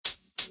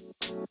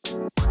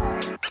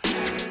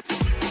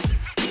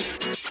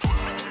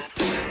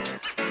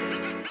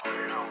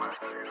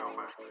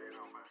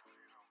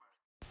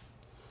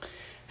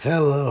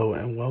Hello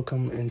and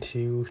welcome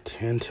into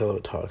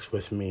Tantillo Talks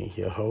with me,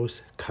 your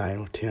host,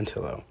 Kyle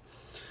Tantillo.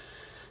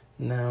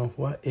 Now,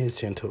 what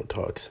is Tantillo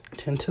Talks?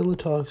 Tantillo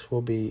Talks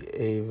will be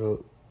a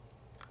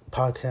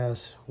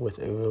podcast with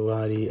a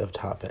variety of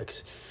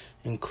topics,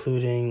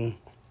 including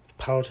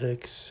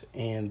politics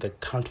and the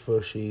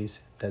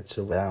controversies that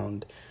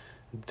surround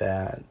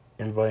that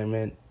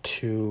environment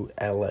to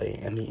LA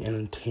and the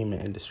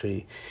entertainment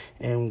industry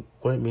and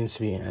what it means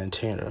to be an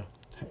entertainer,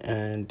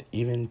 and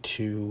even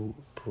to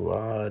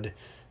broad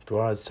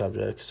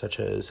subjects such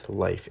as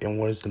life and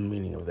what is the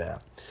meaning of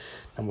that.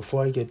 Now,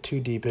 before I get too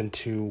deep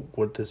into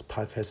what this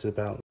podcast is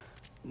about,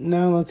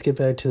 now let's get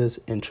back to this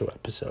intro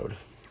episode.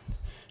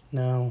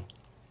 Now,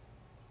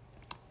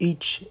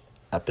 each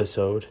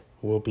episode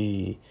will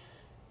be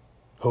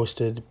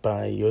hosted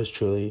by yours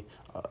truly,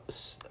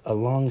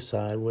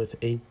 alongside with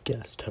a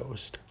guest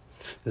host.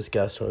 This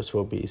guest host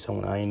will be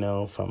someone I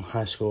know from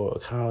high school or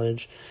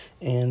college,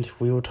 and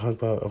we will talk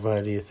about a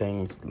variety of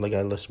things like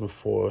I listed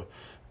before,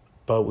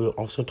 but we'll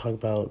also talk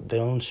about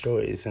their own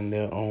stories and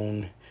their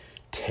own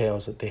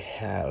tales that they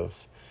have.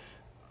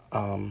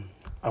 I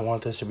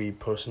want this to be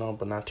personal,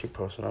 but not too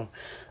personal.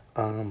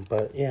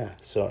 But yeah,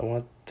 so I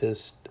want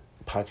this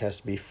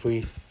podcast to be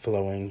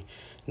free-flowing,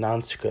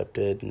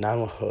 non-scripted,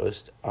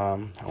 non-rehearsed. I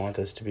want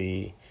this to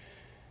be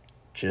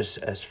just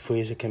as free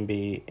as it can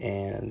be,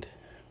 and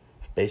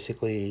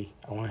basically,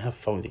 I want to have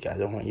fun with you guys.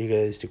 I want you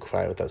guys to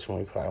cry with us when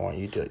we cry. I want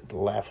you to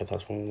laugh with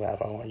us when we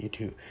laugh. I want you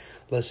to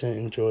listen,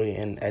 enjoy,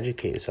 and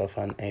educate yourself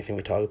on anything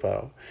we talk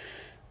about.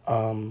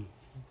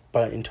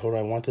 But in total,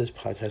 I want this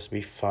podcast to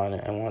be fun.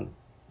 I want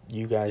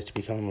you guys to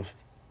become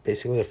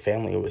basically a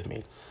family with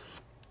me.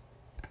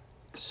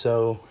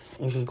 So,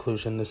 in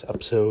conclusion, this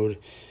episode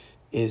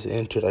is an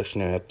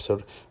introductory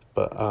episode.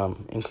 But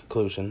in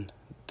conclusion,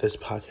 this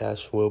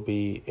podcast will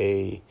be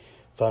a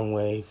fun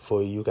way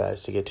for you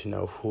guys to get to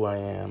know who I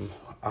am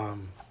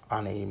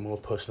on a more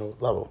personal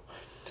level.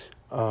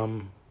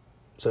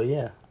 So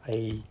yeah,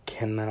 I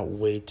cannot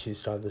wait to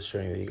start this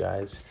journey with you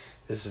guys.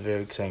 This is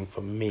very exciting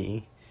for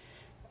me.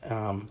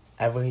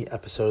 Every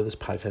episode of this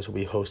podcast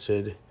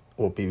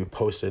will be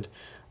posted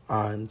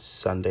on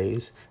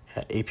Sundays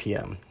at 8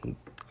 p.m.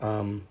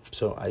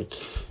 So I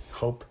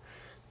hope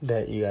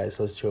that you guys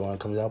listen to it when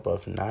it comes out, but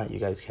if not, you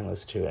guys can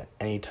listen to it at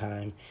any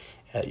time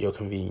at your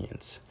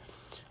convenience.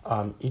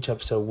 Each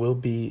episode will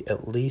be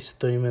at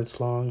least 30 minutes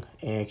long,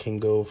 and it can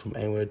go from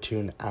anywhere to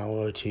an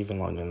hour to even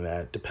longer than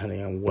that,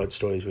 depending on what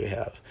stories we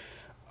have.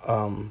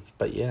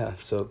 But yeah,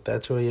 so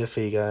that's really it for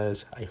you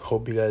guys. I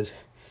hope you guys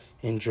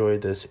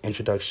enjoyed this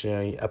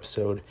introductory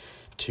episode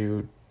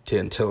to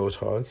Tantillo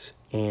Talks,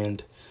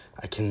 and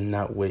I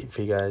cannot wait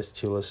for you guys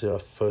to listen to our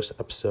first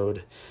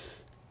episode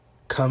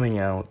coming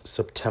out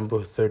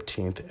September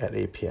 13th at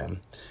 8 p.m.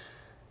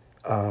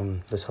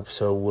 This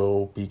episode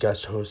will be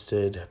guest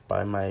hosted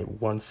by my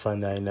one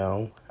friend that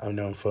I've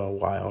known for a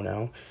while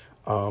now.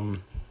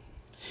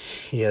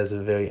 He has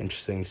a very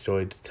interesting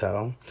story to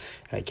tell.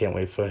 I can't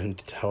wait for him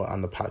to tell it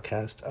on the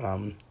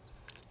podcast.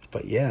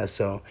 But yeah,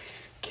 so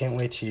can't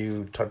wait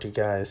to talk to you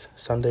guys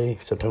Sunday,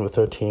 September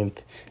 13th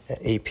at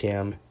 8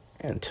 p.m.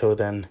 Until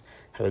then,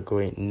 have a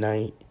great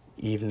night,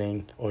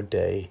 evening, or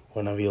day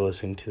whenever you're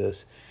listening to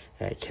this.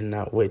 And I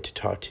cannot wait to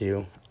talk to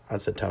you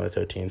on September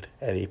 13th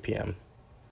at 8 p.m.